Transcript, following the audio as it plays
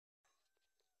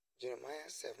Jeremiah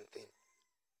 17,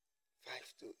 5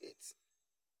 to 8,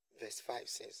 verse 5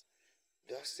 says,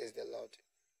 Thus says the Lord,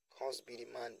 Cursed be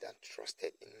the man that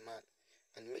trusted in man,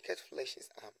 and maketh flesh his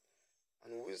arm,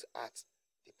 and whose heart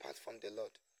depart from the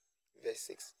Lord. Verse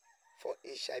 6, For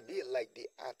it shall be like the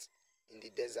earth in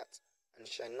the desert, and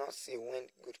shall not see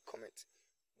when good cometh,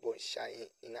 but shall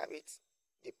inhabit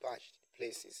the parched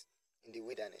places in the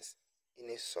wilderness, in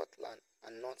a salt land,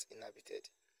 and not inhabited.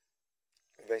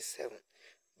 Verse 7,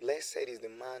 Blessed is the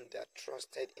man that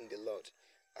trusted in the Lord,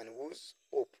 and whose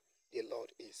hope the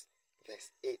Lord is. Verse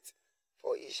 8,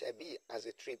 For it shall be as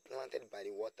a tree planted by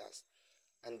the waters,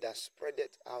 and that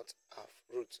spreadeth out her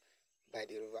root by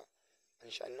the river,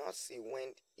 and shall not see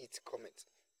when it cometh,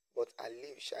 but her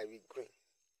leaf shall be green,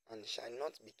 and shall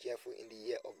not be careful in the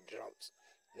year of drought,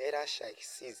 neither shall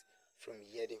cease from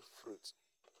yielding fruit.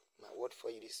 My word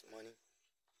for you this morning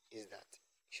is that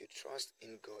you should trust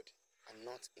in God and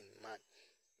not in man.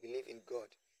 Believe in God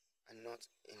and not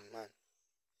in man.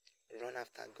 Run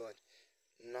after God,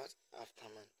 not after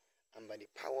man. And by the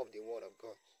power of the word of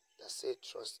God that say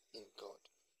trust in God.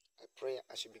 I pray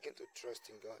as you begin to trust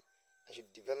in God, as you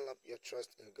develop your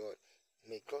trust in God,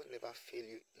 may God never fail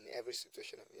you in every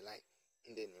situation of your life.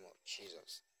 In the name of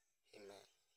Jesus. Amen.